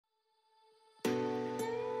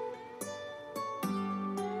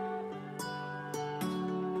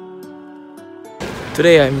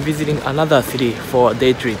Today I'm visiting another city for a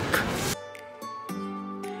day trip.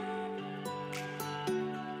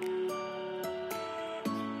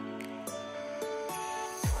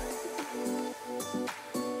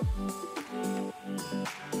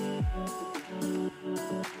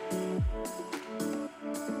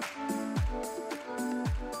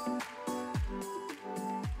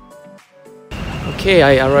 Okay,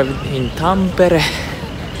 I arrived in Tampere.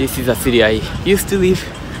 This is a city I used to live.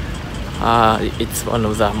 It's one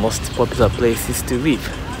of the most popular places to live.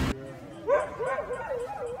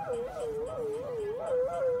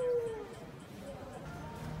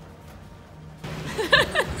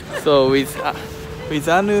 So with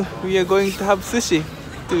Anu, we are going to have sushi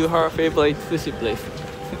to her favorite sushi place.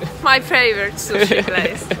 My favorite sushi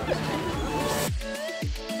place.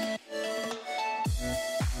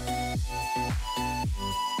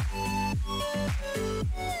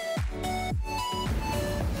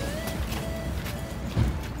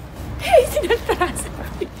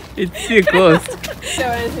 It's too close.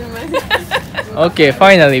 Okay,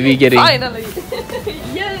 finally we get in. Finally!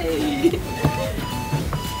 Yay!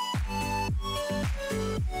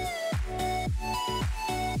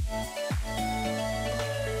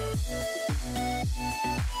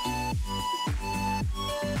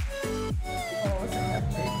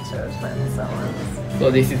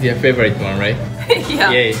 So this is your favorite one, right?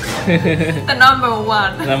 Yeah. Yay. The number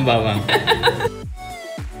one. Number one.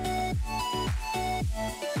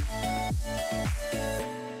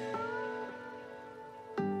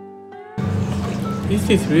 This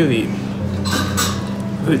is really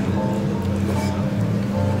good.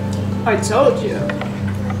 I told you.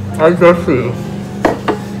 I trust you.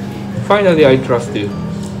 Finally, I trust you.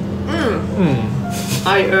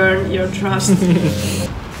 I earned your trust.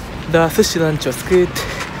 The sushi lunch was good.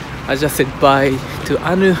 I just said bye to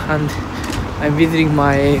Anu and I'm visiting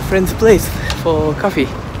my friend's place for coffee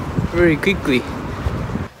very quickly.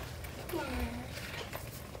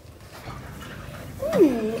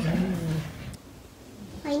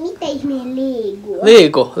 Ai mitä ihmeen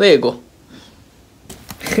Lego? Lego.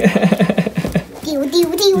 Tiu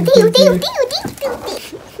tiu tiu tiu tiu tiu tiu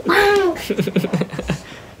tiu.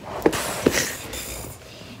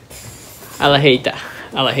 Älä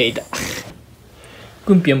heitä.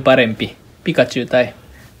 Kumpi on parempi? Pikachu tai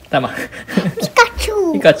tämä?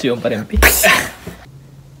 Pikachu on parempi.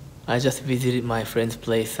 I just visited my friend's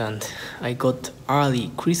place and I got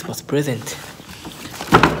early Christmas present.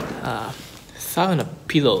 Sauna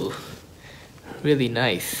pillow. Really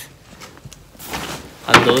nice.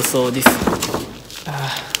 And also this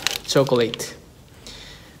chocolate.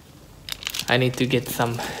 I need to get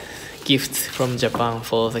some gifts from Japan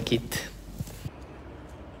for the kid.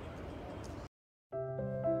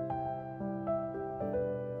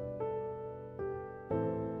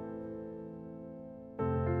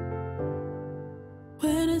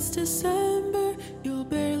 When it's December, you'll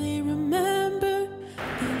barely remember.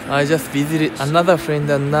 I just visited another friend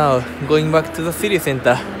and now going back to the city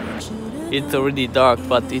center. It's already dark,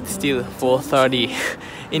 but it's still 4:30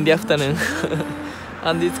 in the afternoon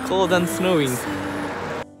and it's cold and snowing.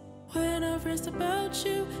 When I've rest about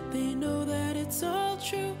you, they know that it's all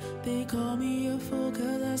true. They call me a fool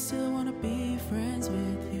cause I still wanna be friends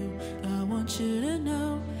with you. I want you to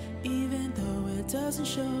know, even though it doesn't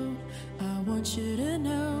show. I want you to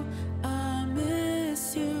know I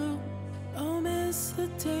miss you. I'll miss the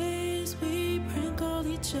days we prank called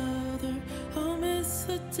each other. I'll miss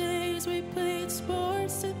the days we played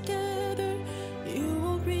sports together. You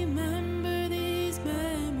won't remember these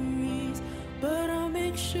memories, but I'll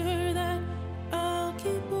make sure that I'll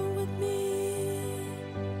keep them with me.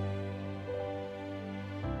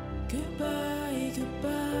 Goodbye,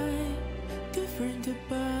 goodbye, good friend,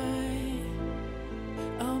 goodbye.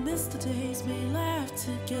 I'll miss the days we laughed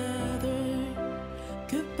together.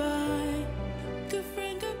 Goodbye, good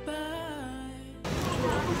friend, goodbye.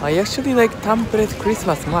 I actually like Tampere's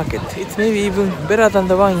Christmas market. It's maybe even better than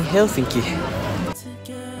the one in Helsinki.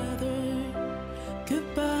 Together.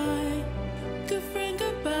 Goodbye, good friend,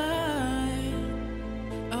 goodbye.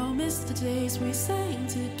 I'll miss the days we sang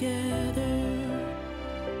together.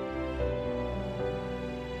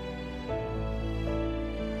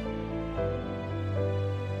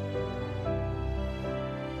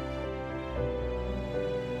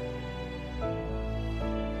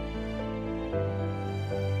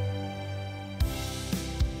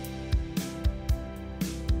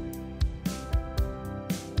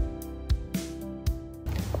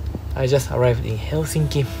 I just arrived in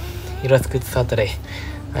Helsinki. It was good Saturday.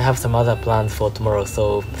 I have some other plans for tomorrow,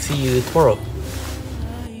 so see you tomorrow.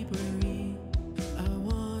 Library. I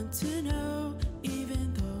want to know,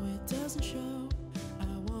 even though it doesn't show.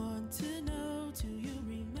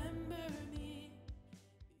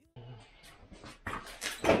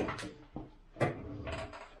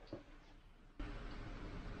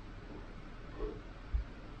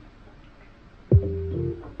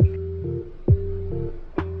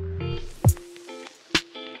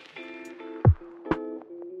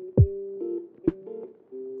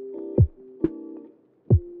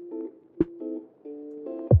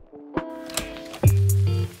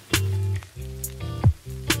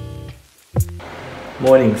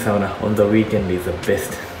 Morning sauna on the weekend is the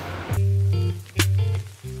best.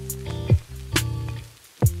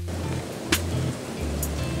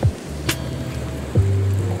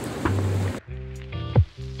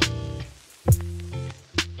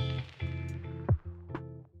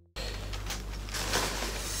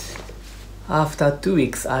 After 2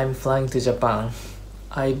 weeks, I'm flying to Japan.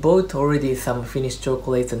 I bought already some finished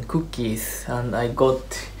chocolates and cookies, and I got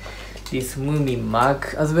this Moomin mug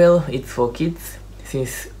as well. It's for kids,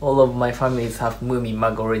 since all of my families have Moomin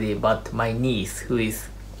mug already, but my niece, who is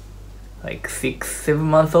like 6-7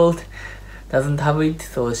 months old, doesn't have it,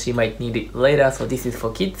 so she might need it later, so this is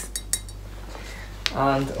for kids.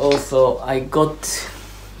 And also I got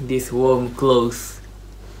this warm clothes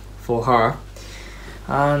for her.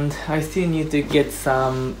 And I still need to get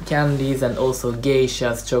some candies and also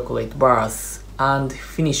geishas, chocolate bars, and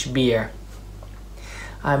Finnish beer.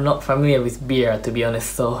 I'm not familiar with beer, to be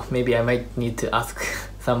honest, so maybe I might need to ask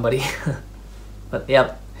somebody. But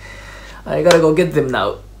yeah, I gotta go get them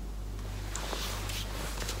now.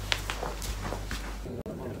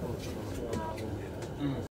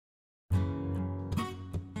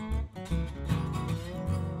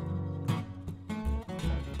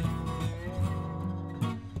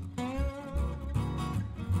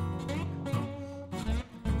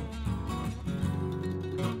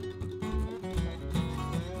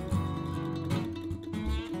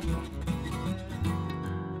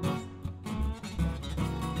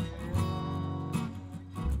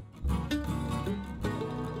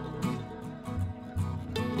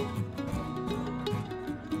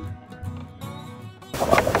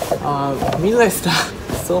 Millaista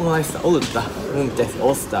suomalaista olutta mun pitäisi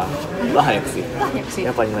ostaa lahjaksi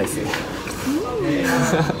japanilaisille?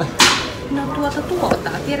 No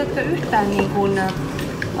tiedätkö yhtään niin kuin...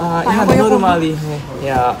 ihan normaali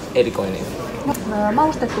ja erikoinen.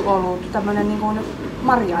 Maustettu olut, tämmönen niin kuin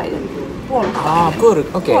marjainen, puolukkainen.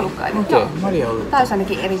 Okei, marja-olut. Tää olisi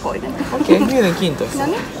ainakin erikoinen. Okei, mielenkiintoista. No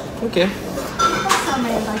niin. Okei. Tässä on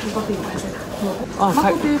meidän kaikki kotimaiset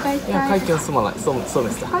makutyypeittäin. Ja kaikki on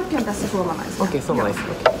Suomesta? Kaikki on tässä suomalaisia. Okei, suomalaisia.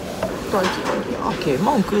 Okei. Toikin on, joo. Okei, mä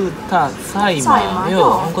oon kyllä tää Saimaa.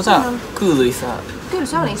 Joo, onko tää kuuluisa? Kyllä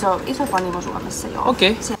se on iso panimo Suomessa, joo.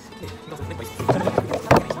 Okei.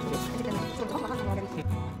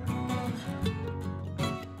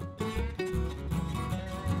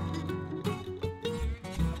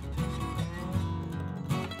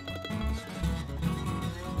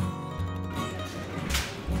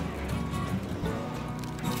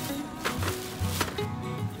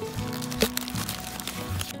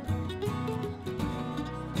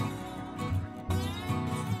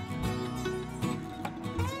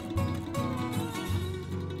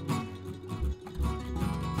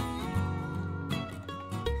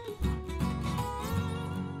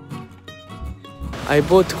 I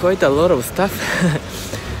bought quite a lot of stuff.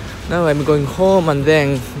 Now I'm going home and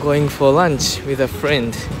then going for lunch with a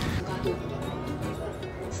friend.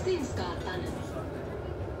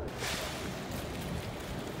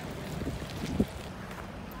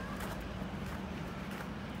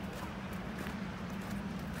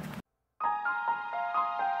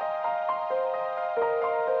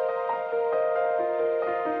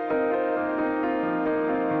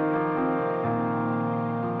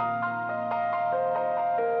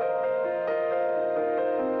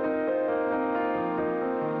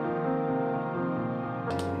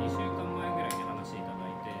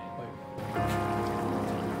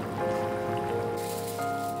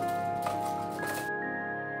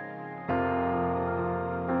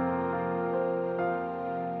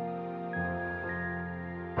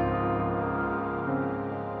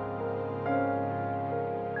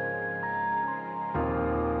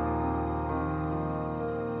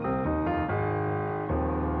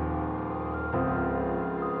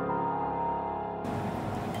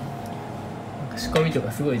仕込みと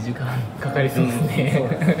かすごい時間かかりそうですね。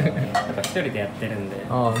やっぱ一人でやってるんで。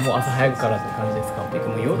ああ、もう朝早くからって感じですか。結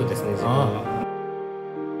構もう夜ですね、自分は。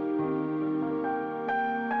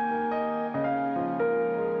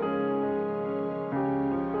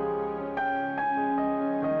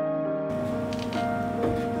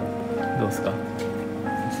どうですか。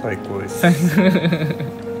最高です。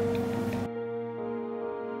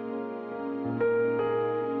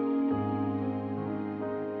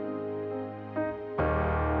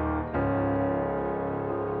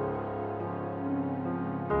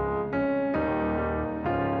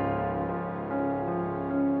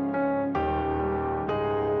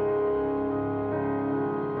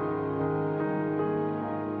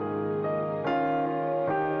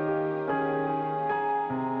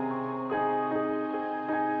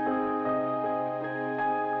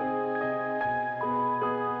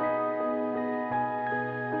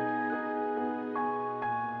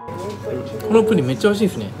このプリンめっちゃ美味しい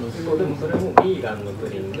ですね。そうでもそれもビーガンのプ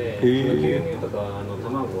リンで、牛乳とか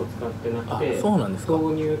卵を使ってなくて、そうなんですか。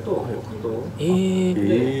豆乳と黒糖で、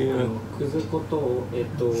くず粉と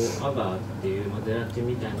アガーっていうゼラチン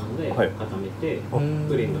みたいなので固めて、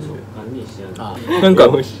プリンの食感に仕上げて。なんか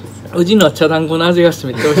うちのは茶団子の味がして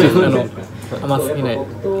めっちゃ美味しいです。甘すぎない。黒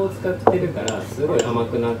糖を使ってるからすごい甘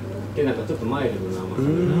くなって、なんかちょっとマイルドな甘さ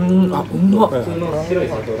になる。うまっ。普通の白い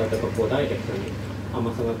砂糖だとこうダイレクトに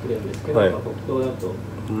甘さがくるんですけど、黒糖だと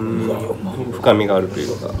深みがあるとい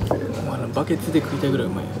うか、バケツで食いたいぐらいう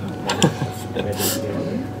まいですね。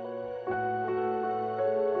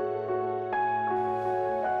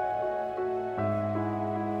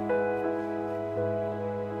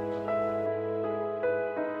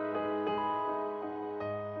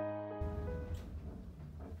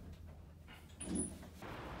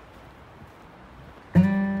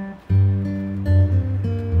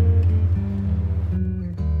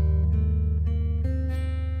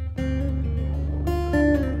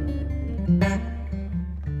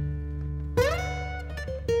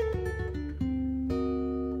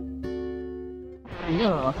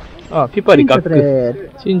あ、ピパリカッ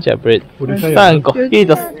ク。ジンジャーブレッド。3個。キー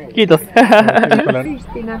トス。キートス。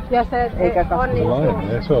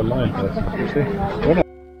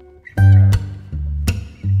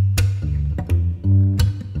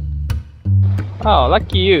Oh,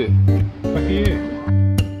 lucky you. Lucky you.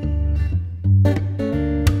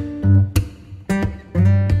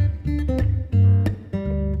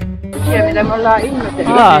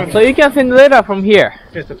 So you can send a letter from here.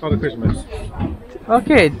 Yes, that's Father Christmas.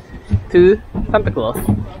 Okay, to Santa Claus.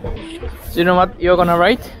 Do you know what you're gonna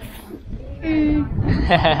write? Do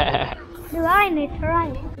I need to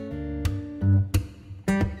write?